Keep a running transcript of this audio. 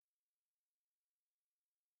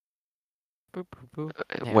Boop, boop,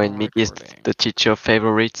 boop. When Now Migi is recording. the teacher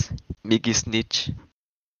favorite, Migi snitch.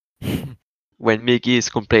 When Migi is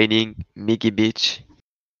complaining, Migi bitch.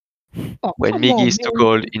 Oh, When come Migi on, is too man.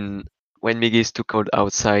 cold when Migi is too cold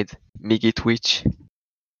outside, Migi twitch.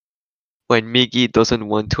 When Migi doesn't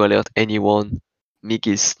want to alert anyone,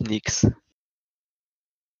 Migi sneaks.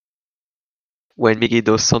 When Migi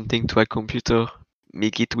does something to a computer,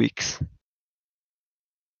 Migi tweaks.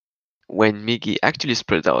 When Migi actually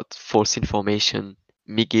spreads out false information,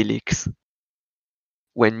 Migi leaks.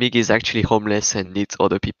 When Migi is actually homeless and needs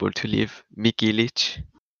other people to live, Migi leech.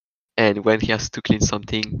 And when he has to clean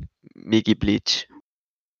something, Migi bleach.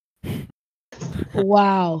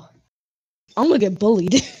 Wow. I'm gonna get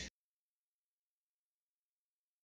bullied.